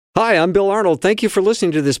Hi, I'm Bill Arnold. Thank you for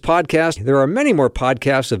listening to this podcast. There are many more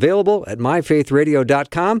podcasts available at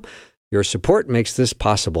myfaithradio.com. Your support makes this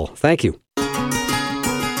possible. Thank you.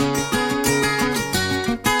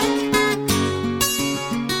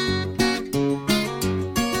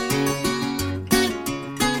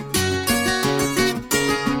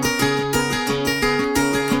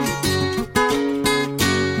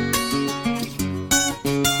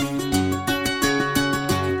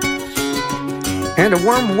 And a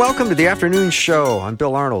warm welcome to the afternoon show. I'm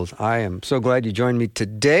Bill Arnold. I am so glad you joined me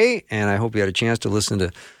today, and I hope you had a chance to listen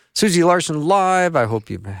to Susie Larson live. I hope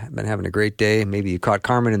you've been having a great day. Maybe you caught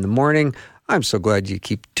Carmen in the morning. I'm so glad you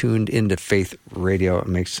keep tuned into Faith Radio. It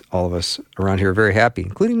makes all of us around here very happy,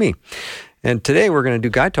 including me. And today we're going to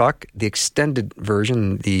do Guy Talk, the extended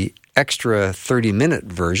version, the extra 30-minute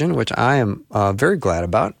version, which I am very glad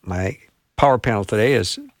about. My power panel today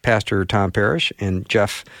is Pastor Tom Parrish and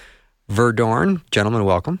Jeff Verdorn. Gentlemen,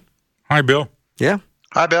 welcome. Hi, Bill. Yeah.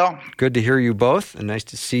 Hi, Bill. Good to hear you both, and nice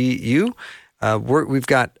to see you. We've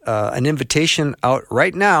got an invitation out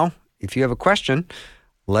right now. If you have a question,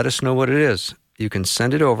 let us know what it is. You can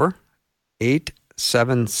send it over,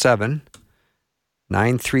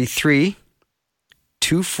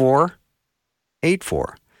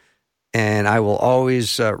 877-933-2484. And I will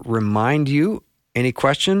always remind you any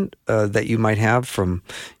question that you might have from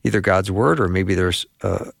either God's Word or maybe there's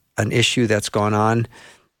an issue that's gone on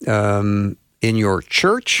in your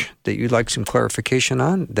church that you'd like some clarification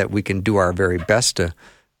on, that we can do our very best to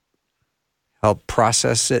help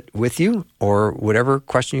process it with you, or whatever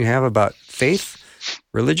question you have about faith,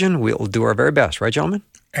 religion, we'll do our very best. Right, gentlemen?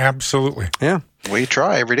 Absolutely. Yeah. We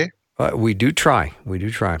try every day. We do try. We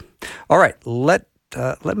do try. All right. Let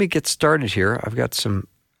me get started here. I've got some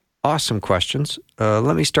awesome questions.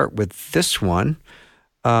 Let me start with this one.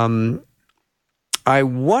 I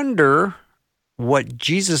wonder what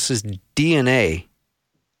Jesus' DNA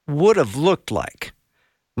would have looked like.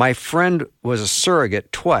 My friend was a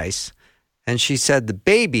surrogate twice, and she said the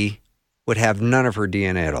baby would have none of her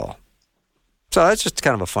DNA at all. So that's just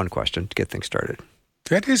kind of a fun question to get things started.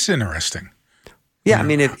 That is interesting. Yeah, I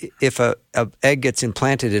mean, if a egg gets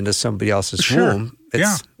implanted into somebody else's womb,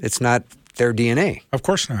 it's not their DNA. Of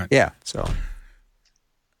course not. Yeah, so.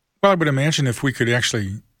 Well, I would imagine if we could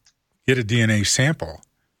actually get a DNA sample,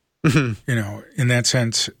 in that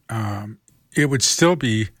sense, it would still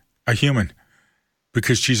be a human,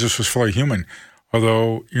 because Jesus was fully human.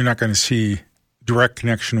 Although you're not going to see direct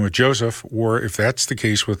connection with Joseph, or if that's the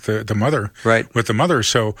case with the mother, right? With the mother.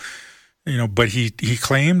 So, but he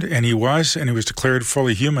claimed, and he was declared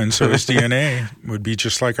fully human. So his DNA would be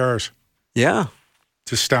just like ours. Yeah,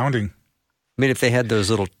 it's astounding. I mean, if they had those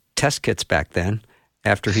little test kits back then,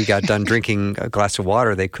 after he got done drinking a glass of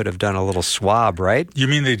water, they could have done a little swab, right? You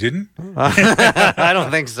mean they didn't? I don't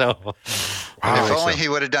think so. Wow. If only he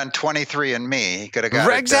would have done 23andMe, he could have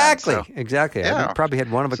got exactly. it done, so. Exactly. Yeah. I probably had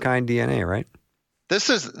one-of-a-kind DNA, right? This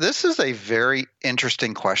is a very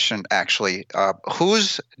interesting question, actually.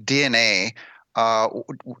 Whose DNA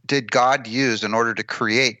did God use in order to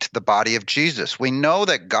create the body of Jesus? We know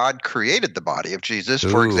that God created the body of Jesus.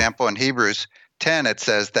 For example, in Hebrews 10, it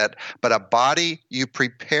says that, but a body you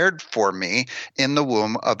prepared for me in the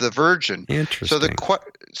womb of the virgin. Interesting.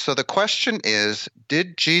 So the question is,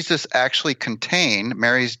 did Jesus actually contain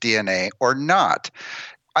Mary's DNA or not?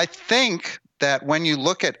 I think that when you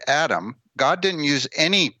look at Adam, God didn't use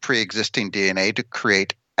any pre-existing DNA to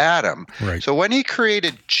create Adam. Right. So when he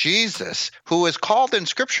created Jesus, who is called in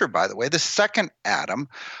Scripture, by the way, the second Adam,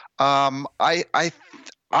 I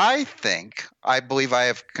believe I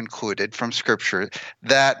have concluded from Scripture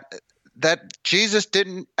that Jesus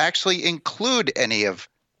didn't actually include any of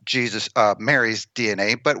Mary's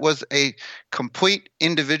DNA, but was a complete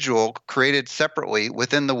individual created separately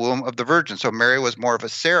within the womb of the Virgin. So Mary was more of a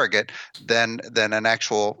surrogate than an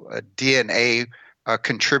actual DNA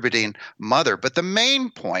contributing mother. But the main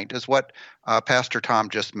point is what Pastor Tom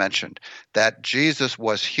just mentioned, that Jesus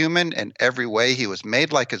was human in every way. He was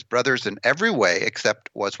made like his brothers in every way, except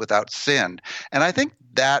was without sin. And I think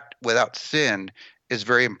that without sin is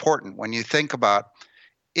very important when you think about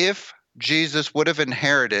if Jesus would have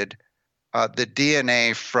inherited the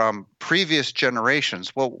DNA from previous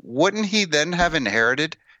generations, well, wouldn't he then have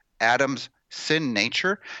inherited Adam's sin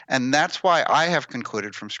nature? And that's why I have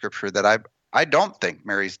concluded from Scripture that I don't think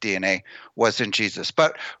Mary's DNA was in Jesus.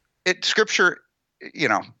 But Scripture,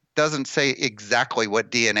 doesn't say exactly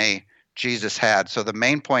what DNA Jesus had. So the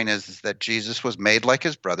main point is that Jesus was made like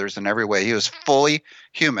his brothers in every way. He was fully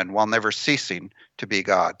human while never ceasing to be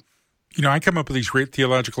God. I come up with these great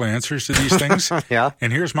theological answers to these things. Yeah.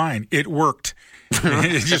 And here's mine. It worked.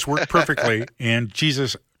 It just worked perfectly. And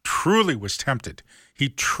Jesus truly was tempted. He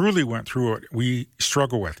truly went through what we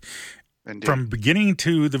struggle with. Indeed. From beginning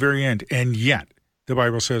to the very end, and yet, the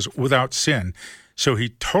Bible says, without sin. So he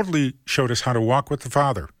totally showed us how to walk with the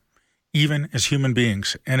Father, even as human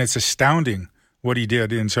beings. And it's astounding what he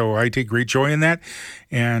did. And so I take great joy in that.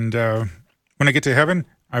 And when I get to heaven,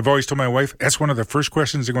 I've always told my wife, that's one of the first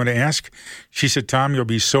questions they're going to ask. She said, Tom, you'll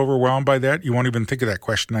be so overwhelmed by that, you won't even think of that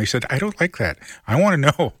question. I said, I don't like that. I want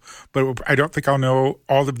to know, but I don't think I'll know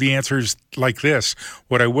all of the answers like this.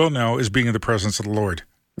 What I will know is being in the presence of the Lord.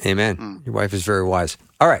 Amen. Your wife is very wise.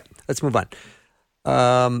 All right, let's move on.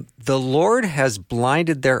 The Lord has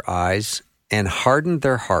blinded their eyes and hardened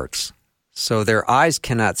their hearts, so their eyes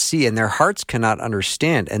cannot see and their hearts cannot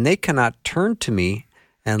understand, and they cannot turn to me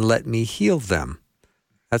and let me heal them.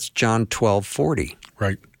 That's John 12:40.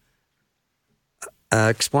 Right.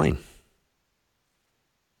 Explain.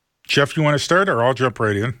 Jeff, you want to start, or I'll jump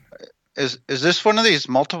right in? Is this one of these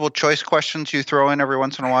multiple choice questions you throw in every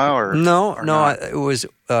once in a while, or No, not? it was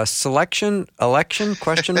election,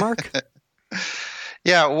 question mark?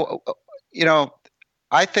 Yeah, well,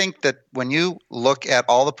 I think that when you look at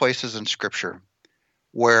all the places in Scripture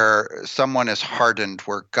where someone is hardened,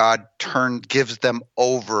 where God gives them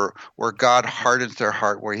over, where God hardens their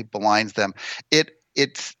heart, where he blinds them, it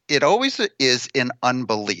always is in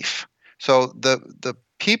unbelief. So the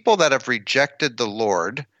people that have rejected the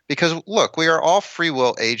Lord, because look, we are all free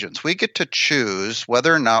will agents. We get to choose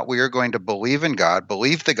whether or not we are going to believe in God,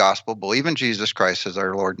 believe the gospel, believe in Jesus Christ as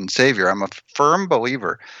our Lord and Savior. I'm a firm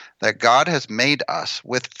believer that God has made us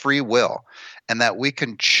with free will, and that we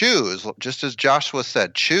can choose, just as Joshua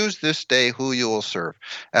said, choose this day who you will serve.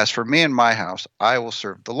 As for me and my house, I will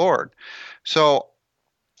serve the Lord. So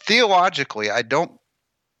theologically, I don't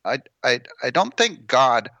think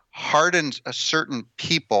God hardens a certain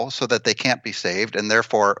people so that they can't be saved, and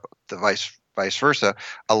therefore the vice versa,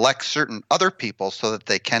 elects certain other people so that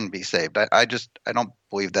they can be saved. I don't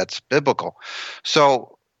believe that's biblical.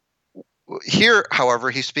 So here, however,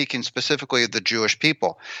 he's speaking specifically of the Jewish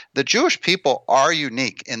people. The Jewish people are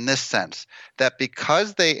unique in this sense, that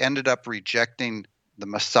because they ended up rejecting the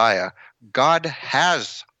Messiah, God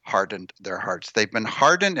has hardened their hearts. They've been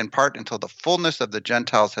hardened in part until the fullness of the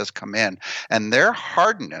Gentiles has come in, and their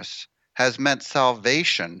hardness has meant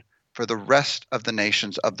salvation for the rest of the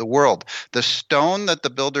nations of the world. The stone that the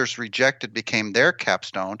builders rejected became their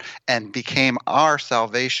capstone and became our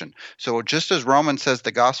salvation. So just as Romans says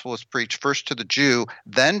the gospel was preached first to the Jew,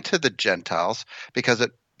 then to the Gentiles, because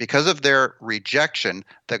of their rejection,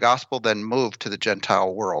 the gospel then moved to the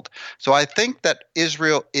Gentile world. So I think that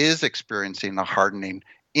Israel is experiencing a hardening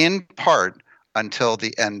in part until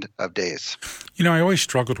the end of days. I always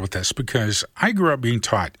struggled with this because I grew up being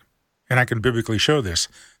taught, and I can biblically show this,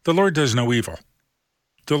 the Lord does no evil.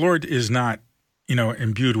 The Lord is not,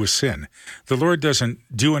 imbued with sin. The Lord doesn't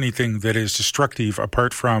do anything that is destructive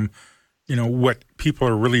apart from, what people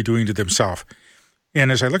are really doing to themselves.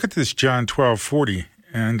 And as I look at this John 12:40,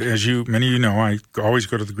 and as many of you know, I always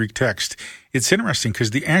go to the Greek text, it's interesting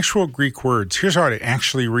because the actual Greek words, here's how it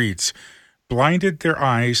actually reads: blinded their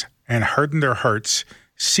eyes and hardened their hearts,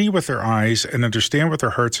 see with their eyes and understand with their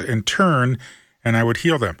hearts, and turn, and I would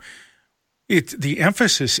heal them. The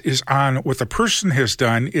emphasis is on what the person has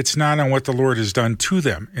done. It's not on what the Lord has done to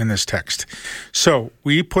them in this text. So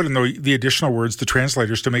we put in the additional words, the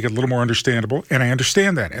translators, to make it a little more understandable, and I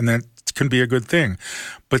understand that, and that can be a good thing.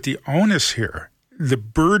 But the onus here, the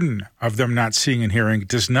burden of them not seeing and hearing,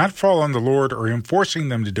 does not fall on the Lord or him forcing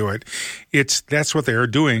them to do it. That's what they are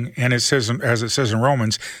doing, and it says, as it says in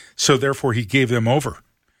Romans, so therefore he gave them over.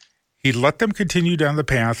 He let them continue down the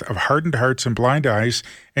path of hardened hearts and blind eyes,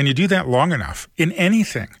 and you do that long enough in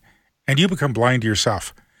anything, and you become blind to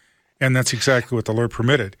yourself. And that's exactly what the Lord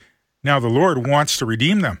permitted. Now, the Lord wants to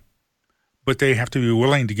redeem them, but they have to be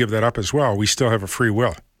willing to give that up as well. We still have a free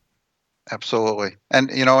will. Absolutely. And,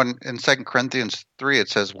 in 2 Corinthians 3, it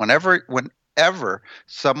says, whenever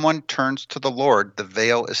someone turns to the Lord, the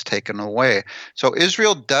veil is taken away. So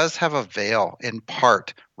Israel does have a veil in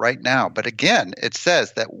part right now. But again, it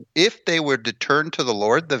says that if they were to turn to the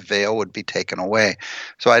Lord, the veil would be taken away.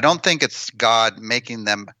 So I don't think it's God making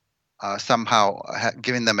them somehow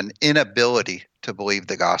giving them an inability to believe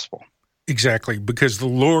the gospel. Exactly, because the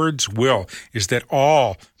Lord's will is that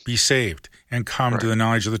all be saved and come to the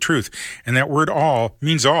knowledge of the truth. And that word all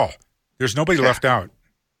means all. There's nobody left out.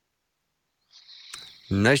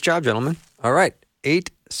 Nice job, gentlemen. All right.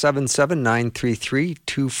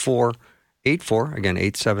 877-933-2484. Again,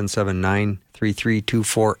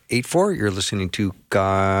 877-933-2484. You're listening to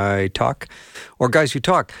Guy Talk, or Guys Who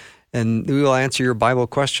Talk, and we will answer your Bible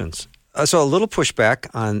questions. So a little pushback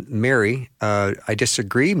on Mary. I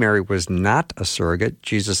disagree. Mary was not a surrogate.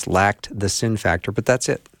 Jesus lacked the sin factor, but that's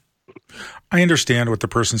it. I understand what the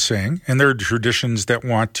person's saying, and there are traditions that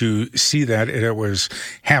want to see that it was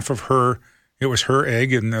half of her. It was her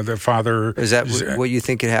egg, and the father. Is that what you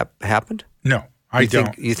think it happened? No, I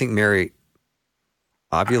don't. You think Mary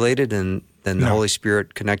ovulated, and then the Holy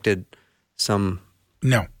Spirit connected some?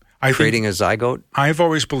 No. Creating a zygote? I've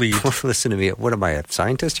always believed. Listen to me. What am I, a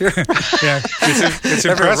scientist here? Yeah, it's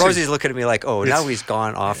impressive. Rosie's looking at me like, now he's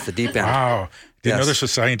gone off the deep end. Wow. Didn't know this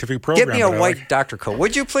was a scientific program. Get me a white doctor coat,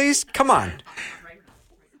 would you please? Come on.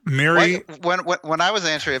 Mary. When I was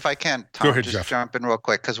answering, if I can, Tom, go ahead, just Jeff. jump in real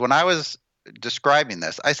quick, because when I was describing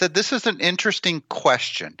this, I said this is an interesting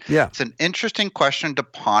question. Yeah. It's an interesting question to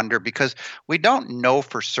ponder because we don't know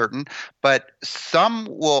for certain, but some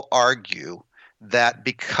will argue that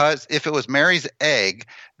because if it was Mary's egg,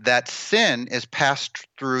 that sin is passed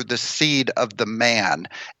through the seed of the man.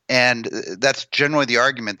 And that's generally the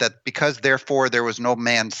argument, that because therefore there was no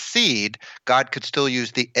man's seed, God could still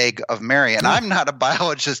use the egg of Mary. And I'm not a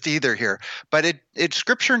biologist either here, but it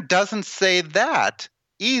Scripture doesn't say that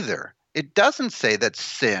either. It doesn't say that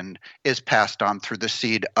sin is passed on through the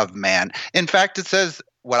seed of man. In fact, it says,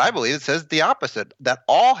 what I believe, it says the opposite, that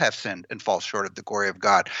all have sinned and fall short of the glory of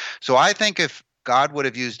God. So I think if God would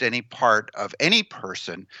have used any part of any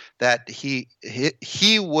person, that he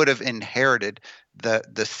would have inherited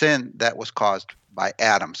the sin that was caused by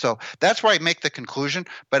Adam. So that's where I make the conclusion.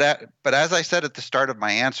 But as I said at the start of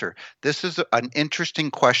my answer, this is an interesting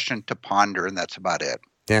question to ponder, and that's about it.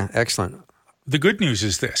 Yeah, excellent. The good news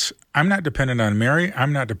is this. I'm not dependent on Mary.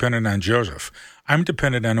 I'm not dependent on Joseph. I'm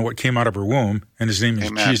dependent on what came out of her womb, and his name is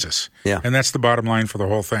Amen. Jesus. Yeah. And that's the bottom line for the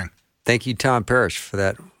whole thing. Thank you, Tom Parrish, for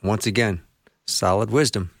that once again. Solid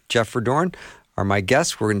wisdom. Jeff Verdoorn are my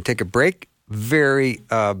guests. We're going to take a break. Very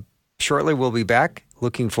shortly, we'll be back.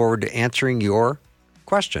 Looking forward to answering your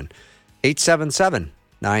question.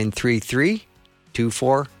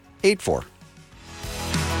 877-933-2484.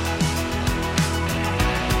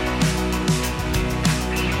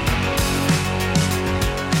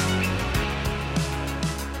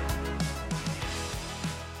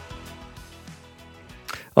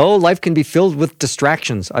 Oh, life can be filled with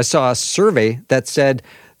distractions. I saw a survey that said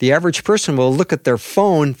the average person will look at their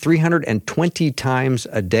phone 320 times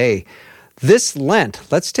a day. This Lent,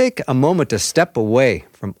 let's take a moment to step away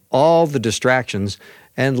from all the distractions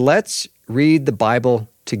and let's read the Bible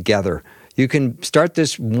together. You can start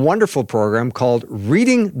this wonderful program called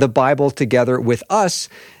Reading the Bible Together with us,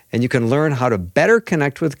 and you can learn how to better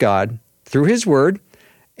connect with God through His Word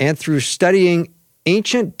and through studying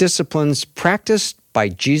ancient disciplines practiced by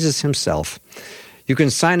Jesus Himself. You can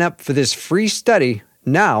sign up for this free study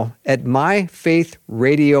now at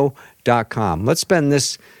myfaithradio.com. Let's spend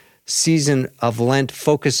this season of Lent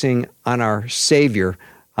focusing on our Savior,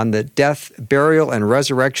 on the death, burial, and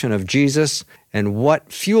resurrection of Jesus, and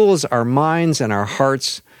what fuels our minds and our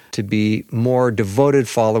hearts to be more devoted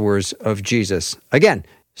followers of Jesus. Again,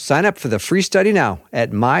 sign up for the free study now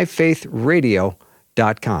at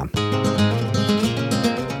myfaithradio.com.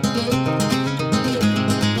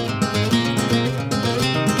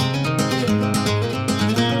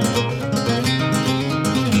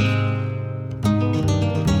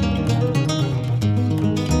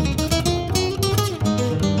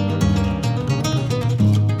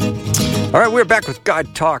 All right, we're back with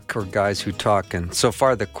God Talk, or Guys Who Talk, and so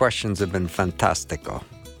far the questions have been fantastico.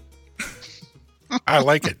 I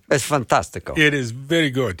like it. It's fantastico. It is very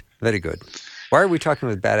good. Very good. Why are we talking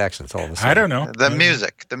with bad accents all of a sudden? I don't know. The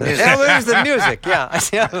music. Yeah, it was the music, yeah.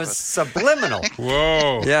 It was subliminal.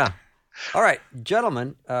 Whoa. Yeah. All right,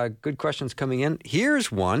 gentlemen, good questions coming in. Here's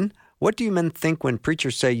one. What do you men think when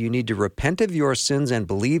preachers say you need to repent of your sins and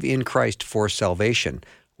believe in Christ for salvation?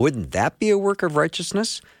 Wouldn't that be a work of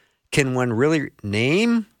righteousness? Can one really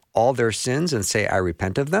name all their sins and say, I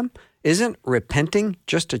repent of them? Isn't repenting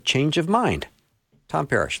just a change of mind? Tom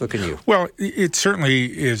Parrish, look at you. Well, it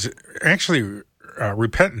certainly is. Actually,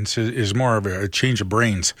 repentance is more of a change of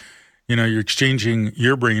brains. You know, you're exchanging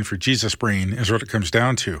your brain for Jesus' brain is what it comes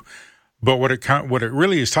down to. But what it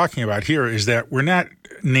really is talking about here is that we're not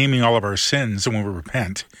naming all of our sins when we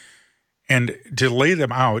repent. And to lay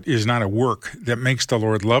them out is not a work that makes the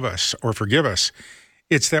Lord love us or forgive us.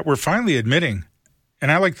 It's that we're finally admitting,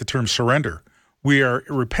 and I like the term surrender.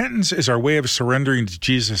 Repentance is our way of surrendering to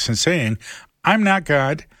Jesus and saying, I'm not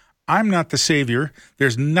God. I'm not the Savior.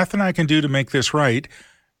 There's nothing I can do to make this right.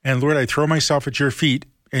 And Lord, I throw myself at your feet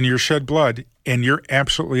and your shed blood, and you're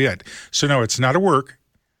absolutely it. So no, it's not a work,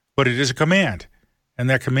 but it is a command. And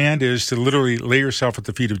that command is to literally lay yourself at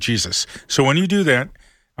the feet of Jesus. So when you do that,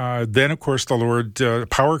 then, of course, the Lord,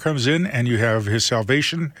 power comes in, and you have his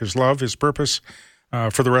salvation, his love, his purpose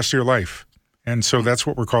for the rest of your life. And so that's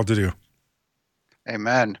what we're called to do.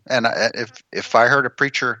 Amen. And if I heard a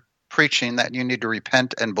preacher preaching that you need to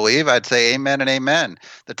repent and believe, I'd say amen and amen.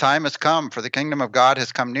 The time has come, for the kingdom of God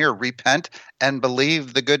has come near. Repent and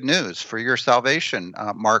believe the good news for your salvation.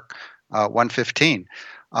 Mark 1:15.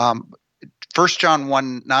 1 John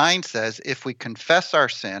 1:9 says, if we confess our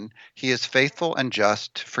sin, he is faithful and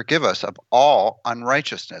just to forgive us of all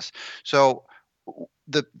unrighteousness. So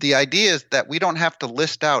the idea is that we don't have to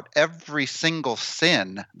list out every single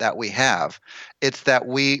sin that we have. It's that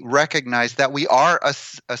we recognize that we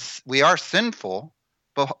are sinful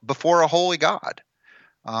before a holy God,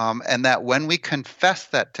 and that when we confess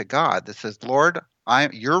that to God, that says, Lord,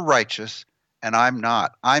 you're righteous and I'm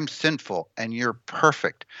not. I'm sinful and you're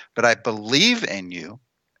perfect, but I believe in you.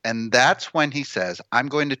 And that's when he says, I'm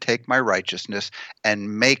going to take my righteousness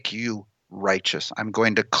and make you righteous. I'm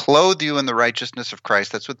going to clothe you in the righteousness of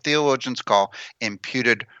Christ. That's what theologians call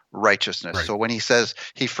imputed righteousness. Right. So when he says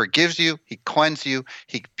he forgives you, he cleanses you,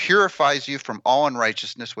 he purifies you from all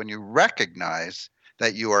unrighteousness, when you recognize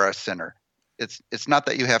that you are a sinner. It's not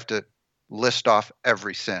that you have to list off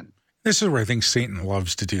every sin. This is where I think Satan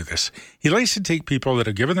loves to do this. He likes to take people that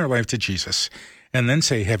have given their life to Jesus and then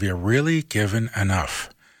say, have you really given enough?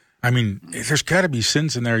 I mean, there's got to be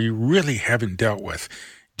sins in there you really haven't dealt with.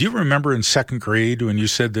 Do you remember in second grade when you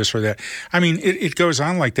said this or that? I mean, it goes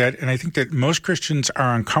on like that, and I think that most Christians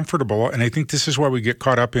are uncomfortable, and I think this is why we get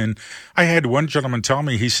caught up in. I had one gentleman tell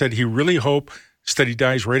me, he said he really hoped that he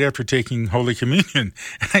dies right after taking Holy Communion.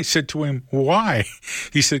 And I said to him, why?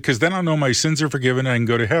 He said, because then I'll know my sins are forgiven and I can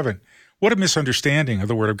go to heaven. What a misunderstanding of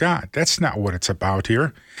the Word of God. That's not what it's about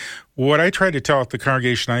here. What I try to tell the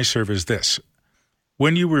congregation I serve is this.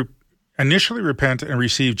 When you initially repent and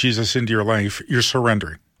receive Jesus into your life, you're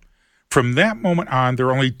surrendering. From that moment on, there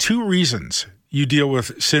are only two reasons you deal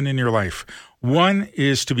with sin in your life. One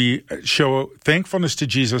is to show thankfulness to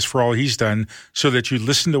Jesus for all he's done so that you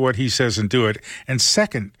listen to what he says and do it. And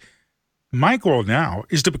second, my goal now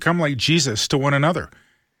is to become like Jesus to one another.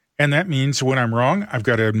 And that means when I'm wrong, I've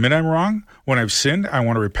got to admit I'm wrong. When I've sinned, I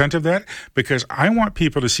want to repent of that because I want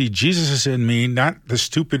people to see Jesus in me, not the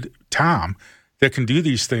stupid Tom that can do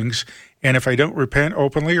these things. And if I don't repent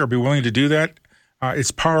openly or be willing to do that,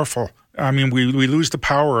 it's powerful. I mean, we lose the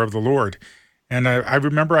power of the Lord. And I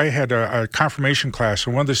remember I had a confirmation class,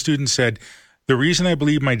 and one of the students said, the reason I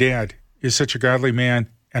believe my dad is such a godly man,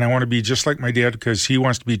 and I want to be just like my dad because he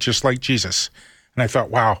wants to be just like Jesus. And I thought,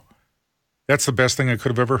 wow, that's the best thing I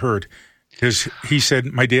could have ever heard. Because he said,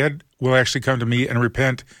 my dad will actually come to me and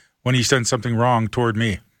repent when he's done something wrong toward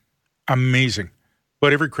me. Amazing.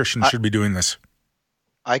 But every Christian should be doing this.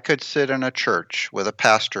 I could sit in a church with a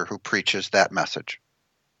pastor who preaches that message.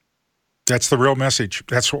 That's the real message.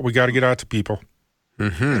 That's what we got to get out to people.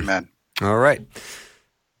 Mm-hmm. Amen. All right.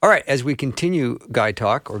 As we continue Guy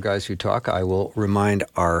Talk, or Guys Who Talk, I will remind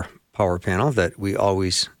our power panel that we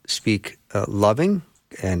always speak loving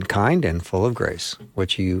and kind and full of grace,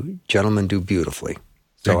 which you gentlemen do beautifully.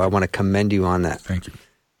 So I want to commend you on that. Thank you.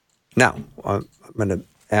 Now, I'm going to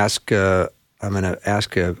ask a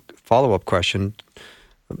follow-up question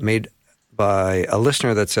made by a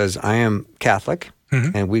listener that says, I am Catholic,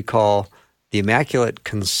 and we call the Immaculate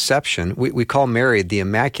Conception, we call Mary the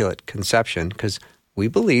Immaculate Conception because we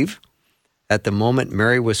believe at the moment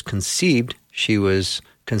Mary was conceived, she was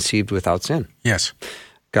conceived without sin. Yes.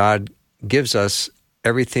 God gives us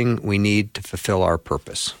everything we need to fulfill our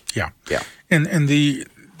purpose. Yeah. Yeah. And the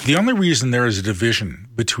only reason there is a division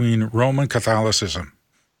between Roman Catholicism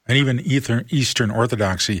and even Eastern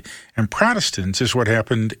Orthodoxy and Protestants is what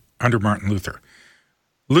happened under Martin Luther.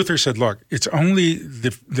 Luther said, look, it's only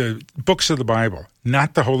the books of the Bible,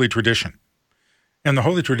 not the Holy Tradition. And the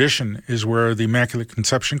Holy Tradition is where the Immaculate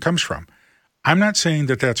Conception comes from. I'm not saying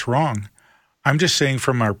that that's wrong. I'm just saying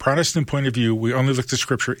from our Protestant point of view, we only look to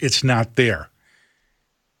Scripture. It's not there.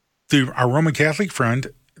 Our Roman Catholic friend,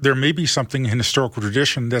 there may be something in historical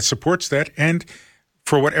tradition that supports that, and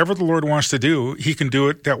for whatever the Lord wants to do, he can do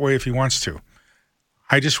it that way if he wants to.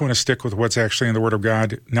 I just want to stick with what's actually in the Word of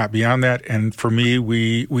God, not beyond that. And for me,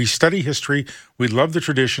 we study history, we love the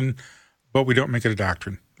tradition, but we don't make it a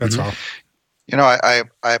doctrine. That's all. You know, I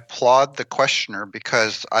applaud the questioner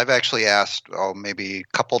because I've actually asked, maybe a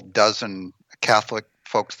couple dozen Catholic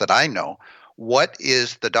folks that I know, what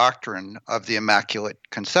is the doctrine of the Immaculate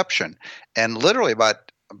Conception? And literally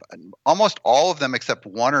about almost all of them except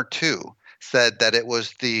one or two said that it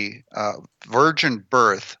was the virgin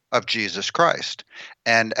birth of Jesus Christ.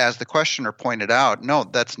 And as the questioner pointed out, no,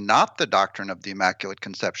 that's not the doctrine of the Immaculate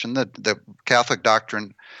Conception. The Catholic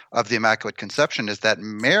doctrine of the Immaculate Conception is that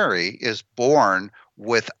Mary is born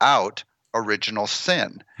without original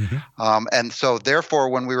sin. And so therefore,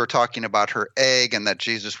 when we were talking about her egg and that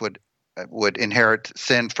Jesus would inherit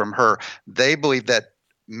sin from her, they believe that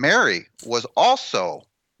Mary was also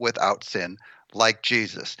without sin like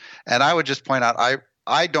Jesus. And I would just point out,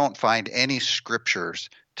 I don't find any scriptures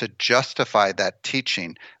to justify that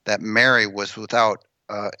teaching that Mary was without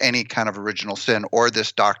any kind of original sin or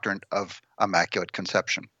this doctrine of Immaculate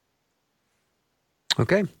Conception.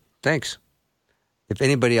 Okay, thanks. If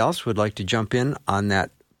anybody else would like to jump in on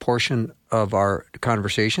that portion of our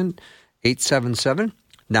conversation,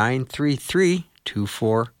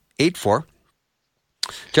 877-933-2484.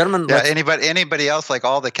 Gentlemen, yeah, anybody else, like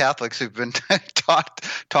all the Catholics who've been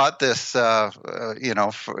taught this, in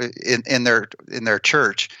their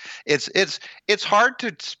church, it's hard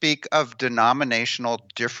to speak of denominational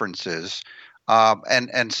differences.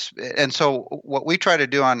 And so what we try to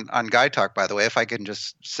do on Guy Talk, by the way, if I can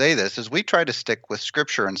just say this, is we try to stick with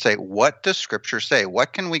Scripture and say, what does Scripture say?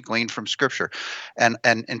 What can we glean from Scripture? And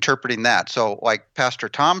interpreting that. So like Pastor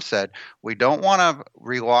Tom said, we don't want to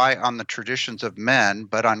rely on the traditions of men,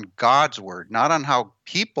 but on God's Word, not on how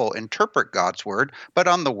people interpret God's Word, but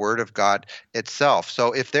on the Word of God itself.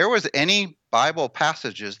 So if there was any Bible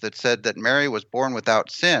passages that said that Mary was born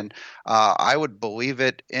without sin, I would believe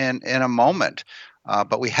it in a moment.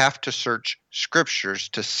 But we have to search scriptures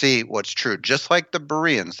to see what's true, just like the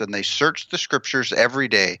Bereans, and they searched the scriptures every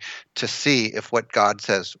day to see if what God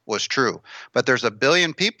says was true. But there's 1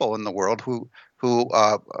 billion people in the world who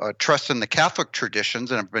trust in the Catholic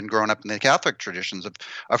traditions and have been growing up in the Catholic traditions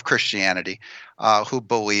of Christianity, who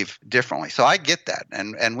believe differently. So I get that,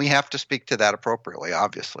 and we have to speak to that appropriately,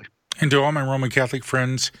 obviously. And to all my Roman Catholic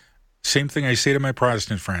friends, same thing I say to my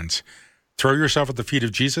Protestant friends. Throw yourself at the feet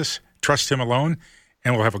of Jesus, trust him alone,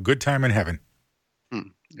 and we'll have a good time in heaven.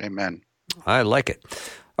 Amen. I like it.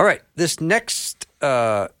 All right, this next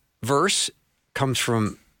verse comes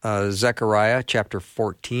from Zechariah chapter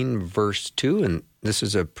 14, verse 2, and this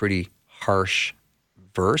is a pretty harsh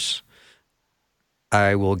verse.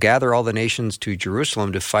 I will gather all the nations to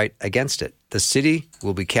Jerusalem to fight against it. The city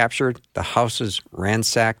will be captured, the houses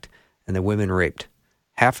ransacked, and the women raped.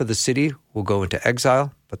 Half of the city will go into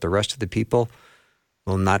exile, but the rest of the people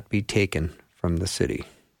will not be taken from the city.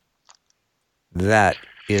 That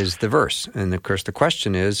is the verse. And of course, the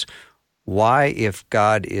question is, why, if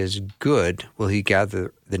God is good, will he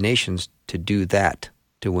gather the nations to do that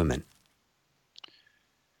to women?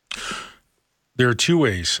 There are two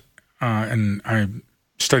ways, and I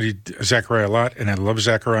studied Zechariah a lot, and I love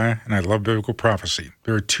Zechariah, and I love biblical prophecy.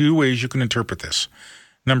 There are two ways you can interpret this.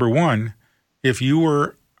 Number one, if you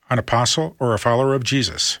were an apostle or a follower of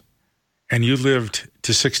Jesus, and you lived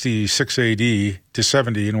to 66 AD to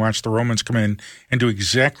 70 and watched the Romans come in and do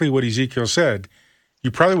exactly what Ezekiel said,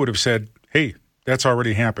 you probably would have said, hey, that's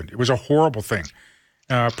already happened. It was a horrible thing.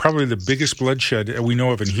 Probably the biggest bloodshed we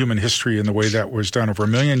know of in human history in the way that was done. Over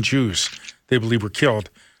 1 million Jews, they believe, were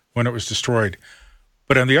killed when it was destroyed.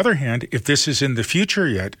 But on the other hand, if this is in the future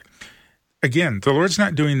yet, again, the Lord's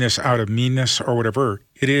not doing this out of meanness or whatever.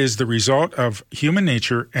 It is the result of human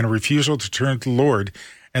nature and a refusal to turn to the Lord,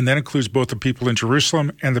 and that includes both the people in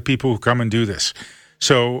Jerusalem and the people who come and do this.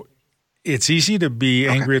 So it's easy to be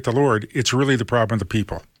angry at the Lord. It's really the problem of the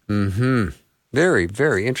people. Mm-hmm. Very,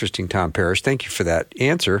 very interesting, Tom Parrish. Thank you for that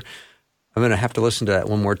answer. I'm going to have to listen to that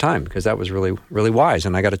one more time because that was really, really wise,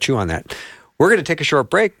 and I got to chew on that. We're going to take a short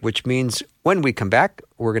break, which means when we come back,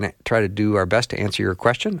 we're going to try to do our best to answer your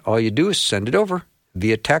question. All you do is send it over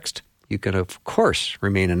via text. You can, of course,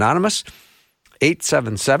 remain anonymous.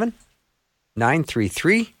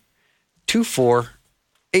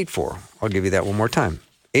 877-933-2484. I'll give you that one more time.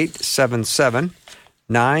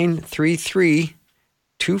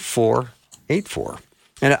 877-933-2484.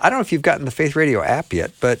 And I don't know if you've gotten the Faith Radio app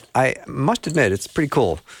yet, but I must admit it's pretty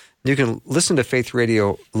cool. You can listen to Faith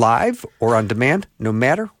Radio live or on demand, no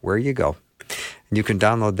matter where you go. And you can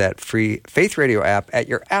download that free Faith Radio app at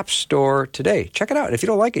your app store today. Check it out. If you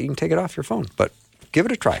don't like it, you can take it off your phone. But give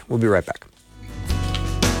it a try. We'll be right back.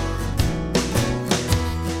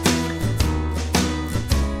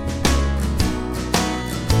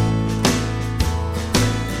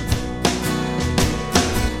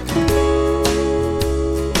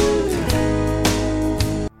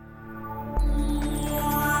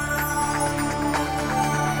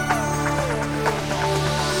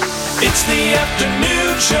 It's the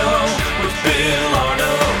afternoon show with Bill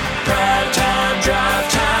Arnold. Prime time,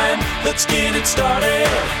 drive time, the let's get it started.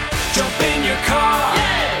 Jump in your car.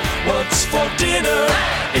 What's for dinner?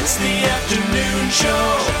 It's the afternoon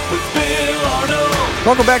show with Bill Arnold.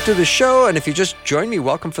 Welcome back to the show, and if you just joined me,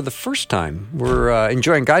 welcome for the first time. We're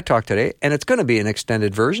enjoying Guy Talk today, and it's going to be an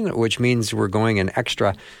extended version, which means we're going an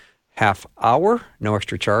extra half hour, no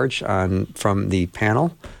extra charge from the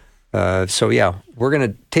panel. So yeah, we're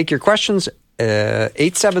going to take your questions,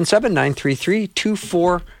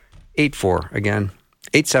 877-933-2484. Again,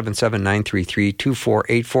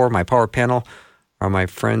 877-933-2484. My power panel are my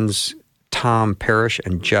friends Tom Parrish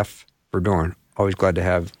and Jeff Verdorn. Always glad to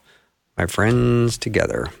have my friends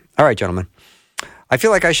together. All right, gentlemen. I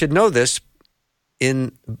feel like I should know this,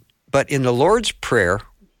 but in the Lord's Prayer,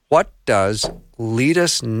 what does lead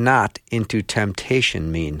us not into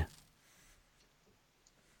temptation mean?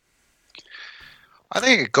 I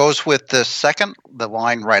think it goes with the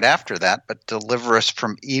line right after that, but deliver us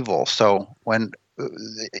from evil. So when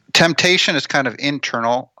temptation is kind of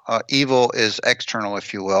internal, evil is external,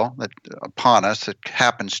 if you will, upon us. It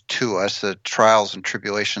happens to us, the trials and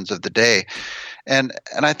tribulations of the day. And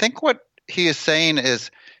I think what he is saying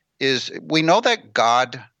is we know that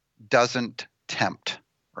God doesn't tempt,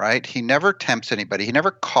 right? He never tempts anybody. He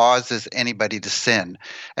never causes anybody to sin.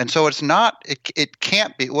 And so it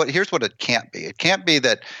can't be, here's what it can't be. It can't be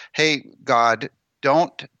that, hey, God,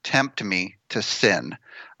 don't tempt me to sin.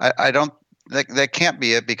 That can't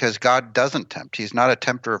be it, because God doesn't tempt. He's not a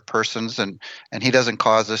tempter of persons, and he doesn't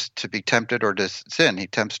cause us to be tempted or to sin. He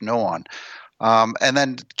tempts no one. And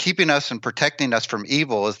then keeping us and protecting us from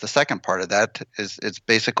evil is the second part of that. It's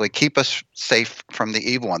basically keep us safe from the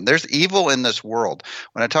evil one. There's evil in this world.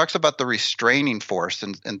 When it talks about the restraining force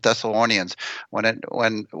in Thessalonians, when the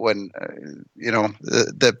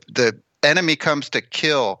enemy comes to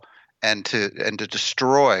kill and to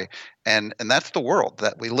destroy, and that's the world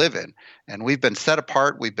that we live in. And we've been set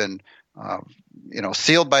apart. We've been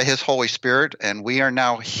sealed by his Holy Spirit, and we are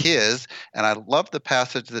now his. And I love the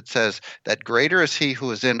passage that says that greater is he who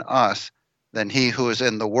is in us than he who is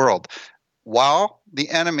in the world. While the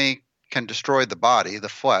enemy can destroy the body, the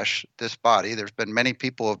flesh, this body, there's been many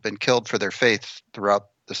people who have been killed for their faith throughout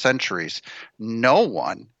the centuries. No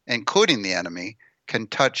one, including the enemy, can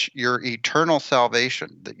touch your eternal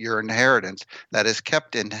salvation, that your inheritance that is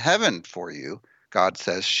kept in heaven for you, God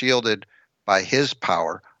says, shielded by his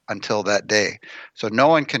power until that day. So no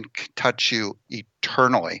one can touch you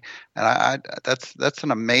eternally. And that's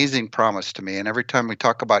an amazing promise to me. And every time we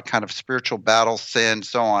talk about kind of spiritual battle, sin,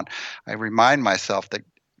 so on, I remind myself that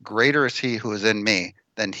greater is he who is in me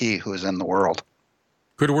than he who is in the world.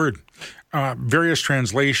 Good word. Various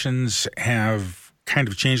translations have kind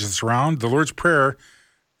of changed this around. The Lord's Prayer,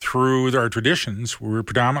 through our traditions, were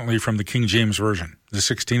predominantly from the King James Version, the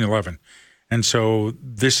 1611. And so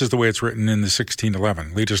this is the way it's written in the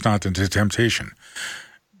 1611, lead us not into temptation.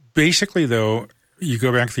 Basically, though, you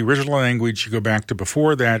go back to the original language, you go back to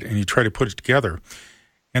before that, and you try to put it together.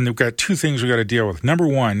 And they've got two things we've got to deal with. Number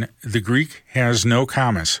one, the Greek has no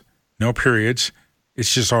commas, no periods.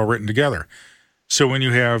 It's just all written together. So when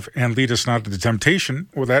you have, and lead us not into temptation,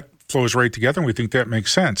 well, that flows right together, and we think that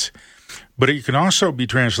makes sense. But it can also be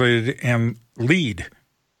translated and lead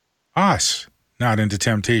us not into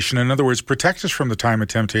temptation. In other words, protect us from the time of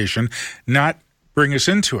temptation, not bring us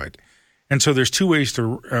into it. And so there's two ways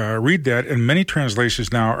to read that, and many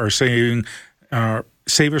translations now are saying,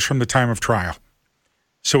 save us from the time of trial.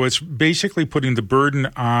 So it's basically putting the burden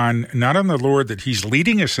on, not on the Lord that he's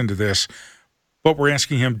leading us into this, but we're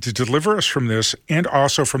asking him to deliver us from this and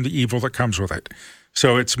also from the evil that comes with it.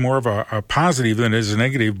 So it's more of a positive than it is a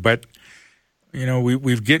negative, but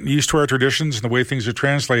we've gotten used to our traditions and the way things are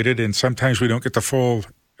translated, and sometimes we don't get the full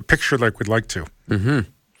picture like we'd like to. Mm-hmm.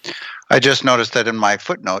 I just noticed that in my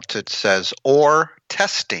footnotes it says, or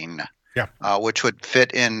testing, which would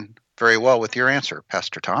fit in very well with your answer,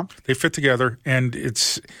 Pastor Tom. They fit together, and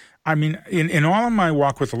in all of my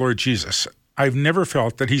walk with the Lord Jesus, I've never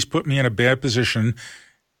felt that he's put me in a bad position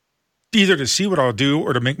either to see what I'll do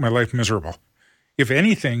or to make my life miserable. If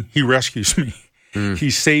anything, he rescues me.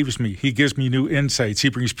 He saves me. He gives me new insights. He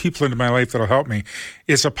brings people into my life that'll help me.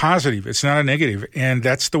 It's a positive. It's not a negative. And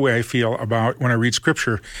that's the way I feel about when I read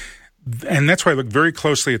Scripture. And that's why I look very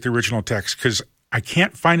closely at the original text, because I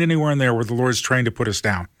can't find anywhere in there where the Lord's trying to put us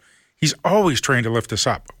down. He's always trying to lift us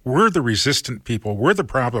up. We're the resistant people. We're the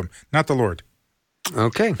problem, not the Lord.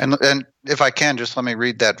 Okay. And if I can, just let me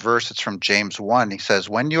read that verse. It's from James 1. He says,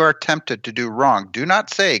 when you are tempted to do wrong, do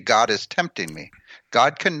not say, God is tempting me.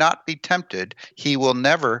 God cannot be tempted. He will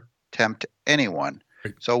never tempt anyone.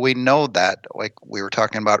 So we know that, like we were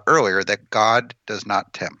talking about earlier, that God does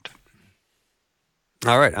not tempt.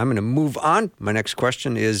 All right. I'm going to move on. My next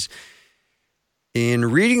question is,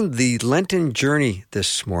 In reading the Lenten Journey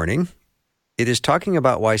this morning, it is talking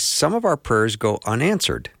about why some of our prayers go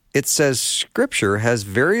unanswered. It says Scripture has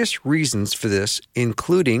various reasons for this,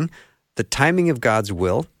 including the timing of God's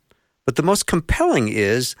will, but the most compelling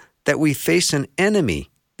is that we face an enemy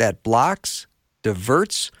that blocks,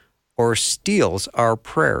 diverts, or steals our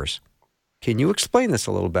prayers. Can you explain this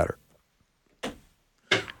a little better?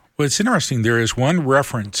 Well, it's interesting. There is one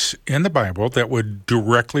reference in the Bible that would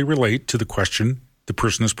directly relate to the question the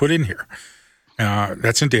person has put in here.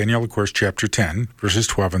 That's in Daniel, of course, chapter 10, verses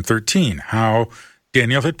 12 and 13, how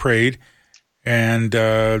Daniel had prayed, and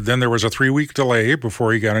then there was a 3-week delay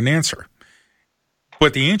before he got an answer.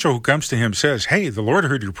 But the angel who comes to him says, hey, the Lord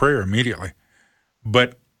heard your prayer immediately.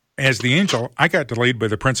 But as the angel, I got delayed by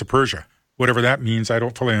the Prince of Persia. Whatever that means, I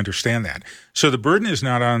don't fully understand that. So the burden is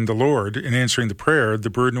not on the Lord in answering the prayer. The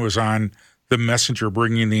burden was on the messenger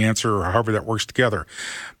bringing the answer, or however that works together.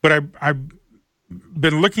 But I've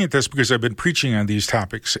been looking at this because I've been preaching on these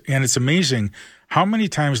topics, and it's amazing how many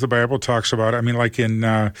times the Bible talks about, I mean, like in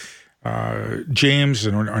James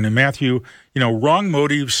and in Matthew, wrong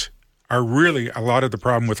motives are really a lot of the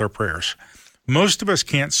problem with our prayers. Most of us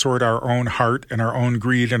can't sort our own heart and our own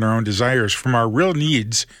greed and our own desires from our real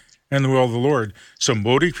needs and the will of the Lord. So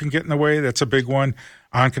motive can get in the way. That's a big one.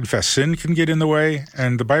 Unconfessed sin can get in the way.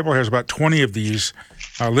 And the Bible has about 20 of these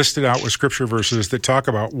listed out with scripture verses that talk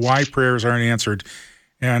about why prayers aren't answered.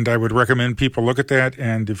 And I would recommend people look at that.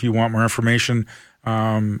 And if you want more information,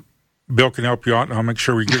 Bill can help you out, and I'll make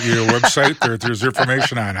sure we get you a website there's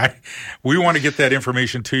information on. We want to get that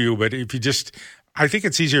information to you, but if you just, I think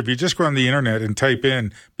it's easier if you just go on the internet and type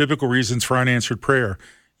in biblical reasons for unanswered prayer,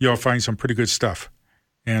 you'll find some pretty good stuff.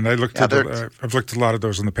 And I've looked at a lot of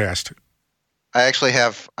those in the past. I actually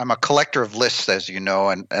I'm a collector of lists, as you know,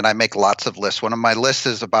 and I make lots of lists. One of my lists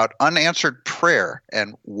is about unanswered prayer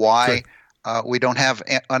and why we don't have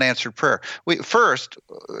unanswered prayer. First,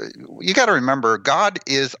 you got to remember, God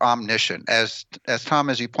is omniscient. As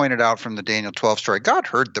Tom, as you pointed out from the Daniel 12 story, God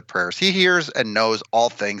heard the prayers. He hears and knows all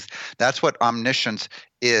things. That's what omniscience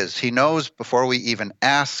is. He knows before we even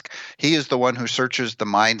ask. He is the one who searches the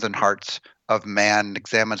minds and hearts of man,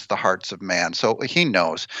 examines the hearts of man. So he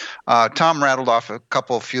knows. Tom rattled off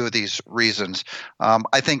a few of these reasons.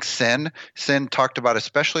 I think sin talked about,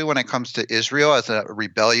 especially when it comes to Israel as a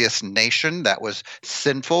rebellious nation that was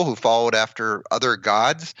sinful, who followed after other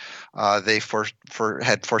gods. They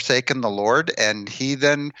had forsaken the Lord, and he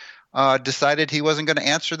then decided he wasn't going to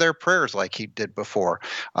answer their prayers like he did before.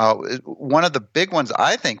 One of the big ones,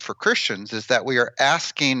 I think, for Christians is that we are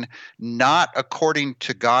asking not according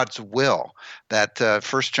to God's will. That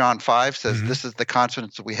 1 John 5 says, This is the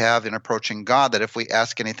confidence that we have in approaching God, that if we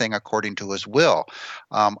ask anything according to his will.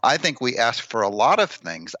 I think we ask for a lot of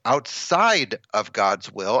things outside of God's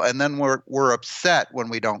will, and then we're upset when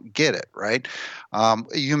we don't get it, right?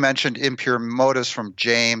 You mentioned impure motives from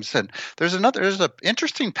James, and there's an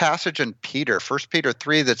interesting passage in Peter, 1 Peter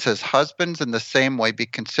 3, that says, husbands, in the same way, be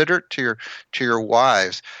considerate to your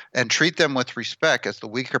wives and treat them with respect as the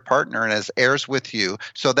weaker partner and as heirs with you,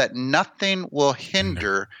 so that nothing will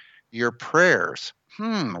hinder your prayers.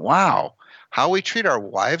 Wow. How we treat our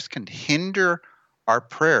wives can hinder our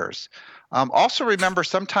prayers. Also remember,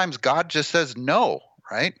 sometimes God just says no.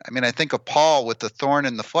 Right? I mean, I think of Paul with the thorn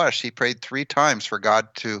in the flesh. He prayed 3 times for God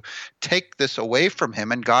to take this away from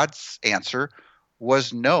him, and God's answer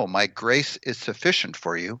was no. My grace is sufficient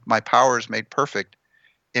for you. My power is made perfect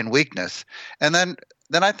in weakness. And then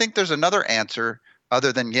I think there's another answer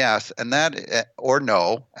other than yes, and that or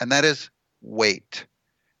no, and that is wait.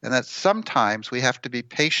 And that sometimes we have to be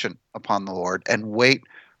patient upon the Lord and wait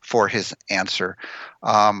for his answer.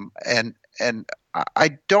 And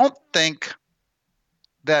I don't think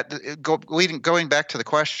that going back to the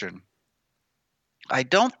question, I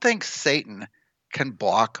don't think Satan can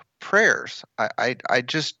block prayers. I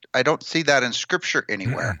don't see that in Scripture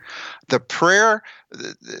anywhere. The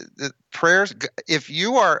prayers, if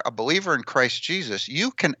you are a believer in Christ Jesus,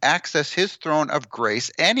 you can access his throne of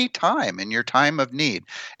grace anytime in your time of need.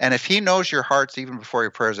 And if he knows your hearts even before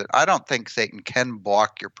your prayers, I don't think Satan can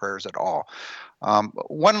block your prayers at all.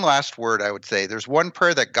 One last word I would say, there's one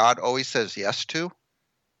prayer that God always says yes to,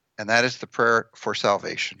 and that is the prayer for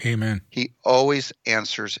salvation. Amen. He always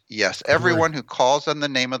answers yes. Everyone who calls on the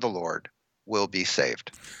name of the Lord will be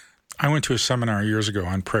saved. I went to a seminar years ago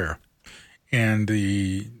on prayer, and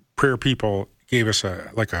the prayer people gave us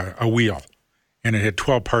a wheel, and it had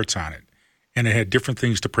 12 parts on it, and it had different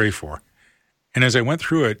things to pray for. And as I went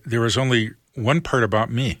through it, there was only one part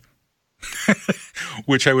about me,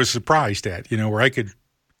 which I was surprised at, where I could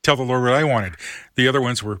tell the Lord what I wanted. The other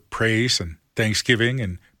ones were praise and thanksgiving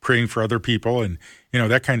and praying for other people and,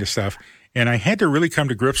 that kind of stuff. And I had to really come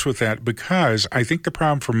to grips with that because I think the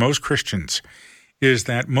problem for most Christians is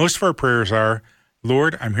that most of our prayers are,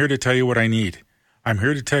 Lord, I'm here to tell you what I need. I'm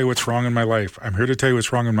here to tell you what's wrong in my life. I'm here to tell you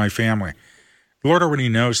what's wrong in my family. The Lord already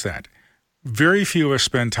knows that. Very few of us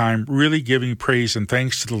spend time really giving praise and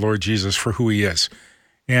thanks to the Lord Jesus for who he is.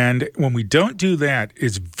 And when we don't do that,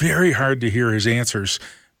 it's very hard to hear his answers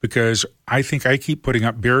because I think I keep putting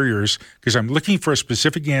up barriers because I'm looking for a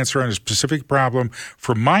specific answer on a specific problem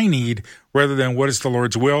for my need rather than what is the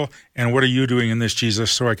Lord's will and what are you doing in this,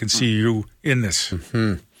 Jesus, so I can see you in this.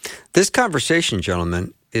 Mm-hmm. This conversation,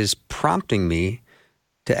 gentlemen, is prompting me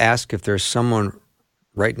to ask if there's someone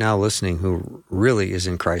right now listening who really is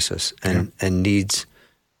in crisis and needs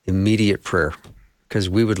immediate prayer, because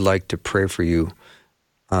we would like to pray for you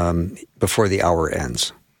before the hour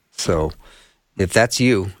ends. So if that's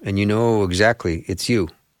you and you know exactly it's you,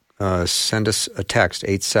 send us a text,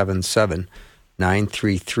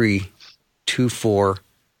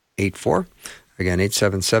 877-933-2484. Again,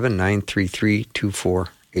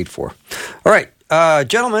 877-933-2484. All right,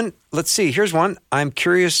 gentlemen, let's see. Here's one. I'm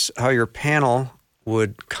curious how your panel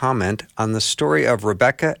would comment on the story of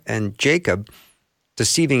Rebekah and Jacob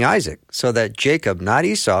deceiving Isaac so that Jacob, not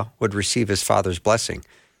Esau, would receive his father's blessing.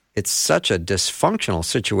 It's such a dysfunctional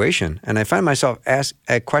situation, and I find myself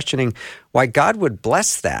questioning why God would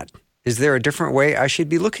bless that. Is there a different way I should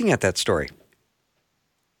be looking at that story?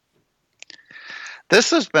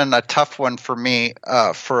 This has been a tough one for me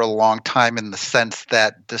for a long time in the sense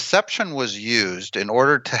that deception was used in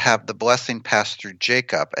order to have the blessing pass through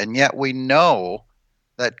Jacob, and yet we know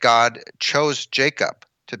that God chose Jacob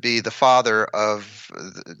to be the father of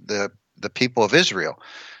the people of Israel.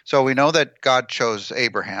 So we know that God chose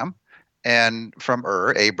Abraham, and from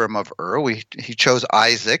Abram of he chose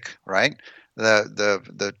Isaac, right?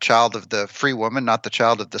 The child of the free woman, not the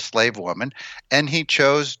child of the slave woman, and he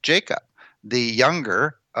chose Jacob, the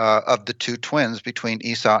younger of the two twins between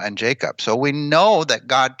Esau and Jacob. So we know that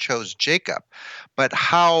God chose Jacob, but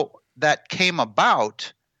how that came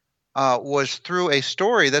about was through a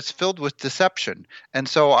story that's filled with deception. And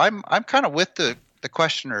so I'm kind of with the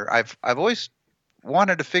questioner. I've always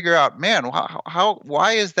wanted to figure out, man,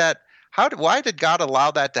 why is that? Why did God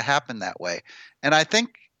allow that to happen that way? And I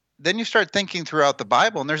think then you start thinking throughout the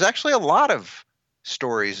Bible, and there's actually a lot of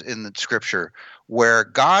stories in the Scripture where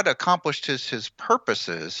God accomplished his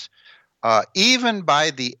purposes, even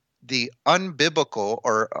by the unbiblical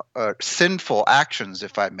or sinful actions,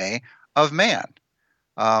 if I may, of man.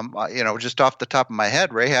 Just off the top of my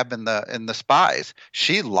head, Rahab and the spies,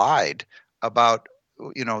 she lied about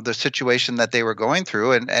the situation that they were going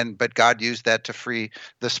through, but God used that to free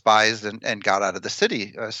the spies and got out of the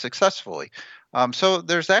city successfully. So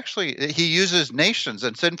there's actually, he uses nations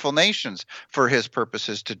and sinful nations for his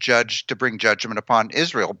purposes to bring judgment upon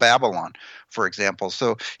Israel, Babylon, for example.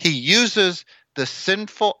 So he uses the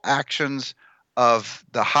sinful actions of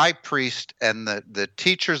the high priest and the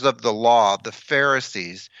teachers of the law, the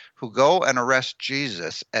Pharisees, who go and arrest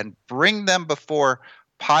Jesus and bring them before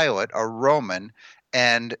Pilate, a Roman,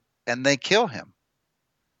 and they kill him.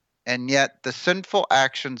 And yet the sinful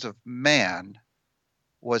actions of man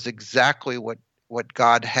was exactly what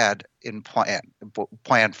God had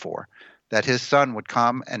planned for, that his son would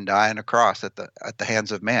come and die on a cross at the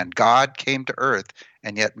hands of man. God came to earth,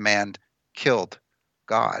 and yet man killed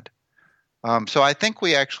God. So I think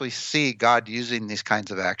we actually see God using these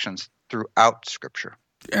kinds of actions throughout Scripture.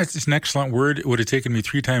 That's an excellent word. It would have taken me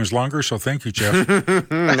 3 times longer, so thank you, Jeff.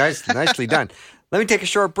 Nicely done. Let me take a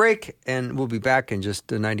short break, and we'll be back in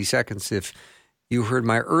just 90 seconds. If you heard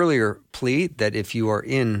my earlier plea that if you are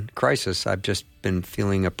in crisis, I've just been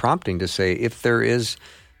feeling a prompting to say, if there is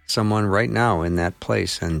someone right now in that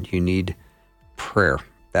place and you need prayer,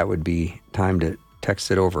 that would be time to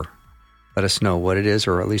text it over. Let us know what it is,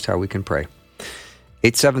 or at least how we can pray.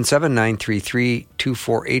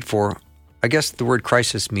 877-933-2484. I guess the word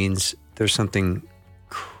crisis means there's something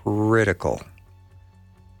critical.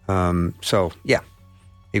 So, yeah,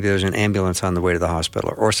 maybe there's an ambulance on the way to the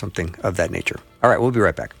hospital or something of that nature. All right, we'll be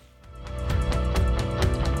right back.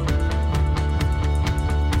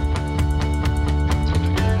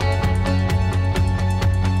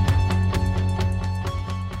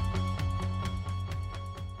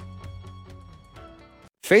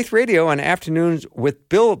 Faith Radio and Afternoons with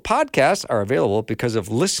Bill podcasts are available because of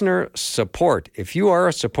listener support. If you are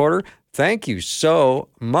a supporter, thank you so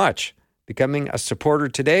much. Becoming a supporter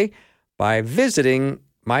today by visiting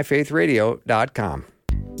myfaithradio.com.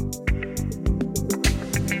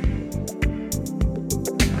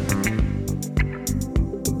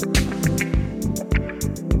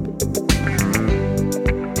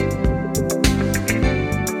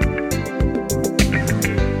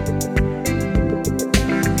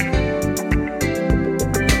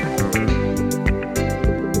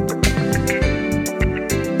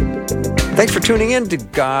 Thanks for tuning in to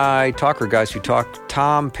Guy Talker, Guys Who Talk.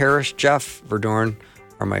 Tom Parrish, Jeff Verdorn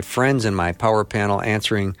are my friends in my power panel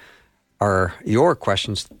answering your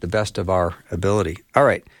questions to the best of our ability. All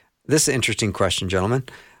right, this is an interesting question, gentlemen.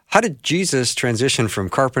 How did Jesus transition from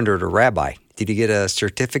carpenter to rabbi? Did he get a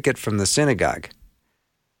certificate from the synagogue?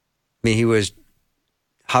 I mean,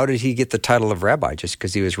 how did he get the title of rabbi? Just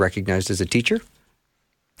because he was recognized as a teacher?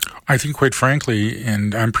 I think, quite frankly,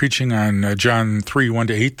 and I'm preaching on John 3,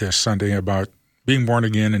 1-8 this Sunday about being born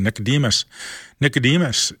again, and Nicodemus,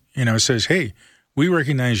 says, hey, we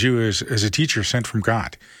recognize you as a teacher sent from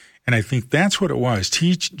God. And I think that's what it was.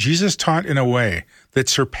 Jesus taught in a way that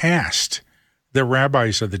surpassed the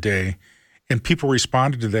rabbis of the day, and people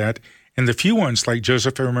responded to that. And the few ones like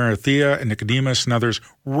Joseph of Arimathea and Nicodemus and others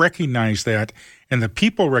recognized that, and the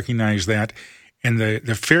people recognized that, and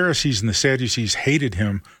the Pharisees and the Sadducees hated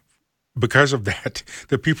him because of that.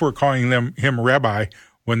 The people were calling him rabbi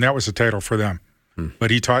when that was a title for them. But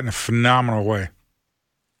he taught in a phenomenal way.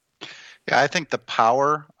 Yeah, I think the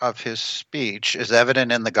power of his speech is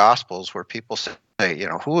evident in the Gospels, where people say,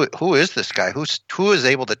 who is this guy? Who is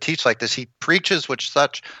able to teach like this? He preaches with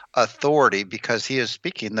such authority because he is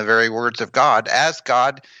speaking the very words of God as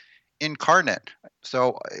God incarnate.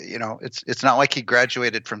 So, it's not like he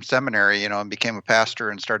graduated from seminary, and became a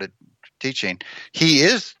pastor and started teaching. He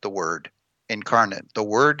is the Word incarnate. The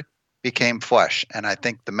Word became flesh, and I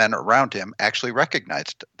think the men around him actually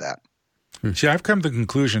recognized that. See, I've come to the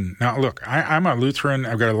conclusion. Now, look, I'm a Lutheran.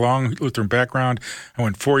 I've got a long Lutheran background. I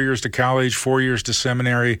went 4 years to college, 4 years to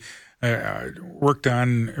seminary, worked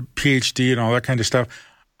on a PhD and all that kind of stuff.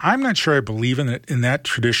 I'm not sure I believe in it in that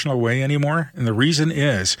traditional way anymore, and the reason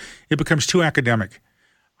is it becomes too academic.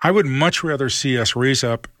 I would much rather see us raise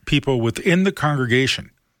up people within the congregation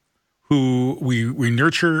who we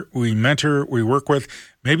nurture, we mentor, we work with,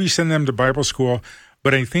 maybe send them to Bible school.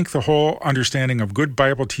 But I think the whole understanding of good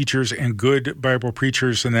Bible teachers and good Bible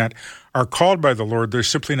preachers and that are called by the Lord, they're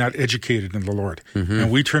simply not educated in the Lord. Mm-hmm.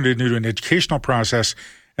 And we turned it into an educational process,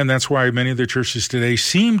 and that's why many of the churches today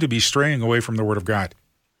seem to be straying away from the Word of God.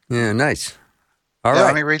 Yeah, nice. All right.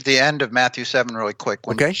 Let me read the end of Matthew 7 really quick.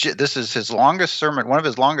 This is his longest sermon, one of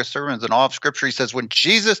his longest sermons in all of Scripture. He says, when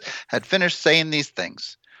Jesus had finished saying these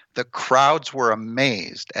things, the crowds were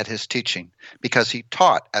amazed at his teaching because he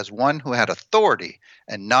taught as one who had authority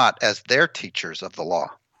and not as their teachers of the law.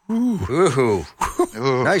 Ooh.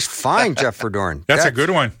 Nice find, Jeff Verdorn. That's a good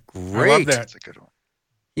one. Great. I love that. That's a good one.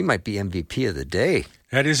 He might be MVP of the day.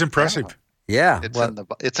 That is impressive. Yeah.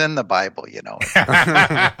 It's in the Bible,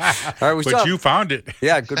 All right, but you found it.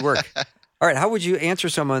 Yeah, good work. All right, how would you answer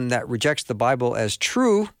someone that rejects the Bible as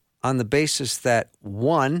true on the basis that,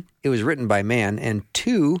 one, it was written by man, and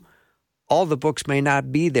two, all the books may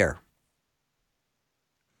not be there?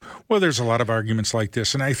 Well, there's a lot of arguments like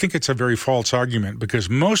this, and I think it's a very false argument because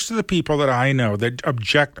most of the people that I know that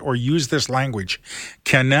object or use this language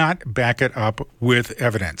cannot back it up with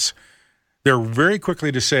evidence. They're very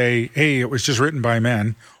quickly to say, hey, it was just written by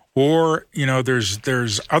men, or,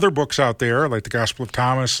 there's other books out there like the Gospel of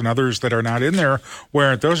Thomas and others that are not in there. Why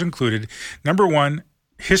aren't those included? Number one,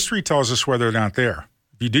 history tells us why they're not there.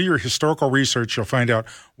 If you do your historical research, you'll find out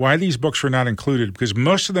why these books were not included, because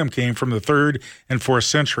most of them came from the 3rd and 4th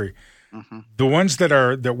century. Mm-hmm. The ones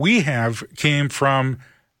that we have came from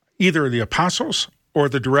either the apostles or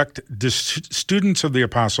the direct students of the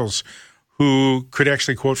apostles who could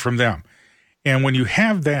actually quote from them. And when you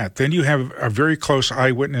have that, then you have a very close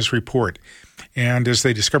eyewitness report. And as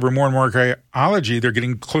they discover more and more archaeology, they're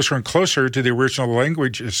getting closer and closer to the original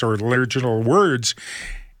languages or the original words,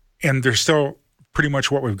 and they're still pretty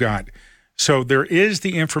much what we've got. So there is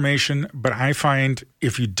the information, but I find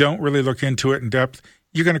if you don't really look into it in depth,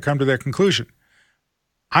 you're going to come to that conclusion.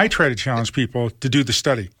 I try to challenge people to do the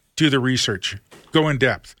study, do the research, go in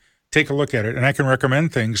depth, take a look at it, and I can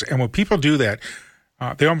recommend things. And when people do that,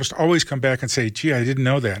 they almost always come back and say, gee, I didn't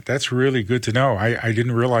know that. That's really good to know. I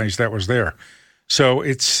didn't realize that was there. So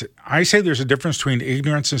I say there's a difference between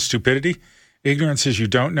ignorance and stupidity. Ignorance is you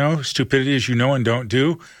don't know. Stupidity is you know and don't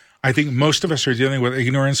do. I think most of us are dealing with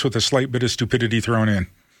ignorance with a slight bit of stupidity thrown in.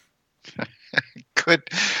 Good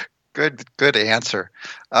answer.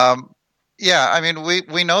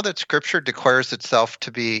 We know that Scripture declares itself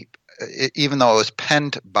to be, even though it was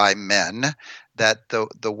penned by men, that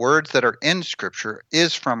the words that are in Scripture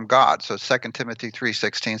is from God. So 2 Timothy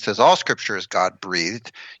 3:16 says, all Scripture is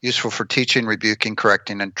God-breathed, useful for teaching, rebuking,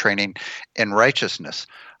 correcting, and training in righteousness.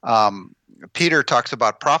 Peter talks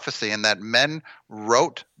about prophecy and that men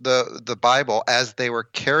wrote the Bible as they were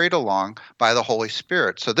carried along by the Holy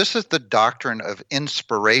Spirit. So this is the doctrine of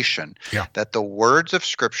inspiration, that the words of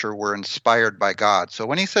Scripture were inspired by God. So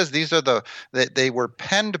when he says they were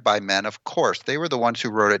penned by men, of course, they were the ones who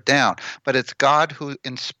wrote it down, but it's God who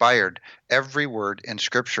inspired every word in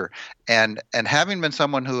Scripture. And having been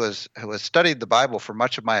someone who has studied the Bible for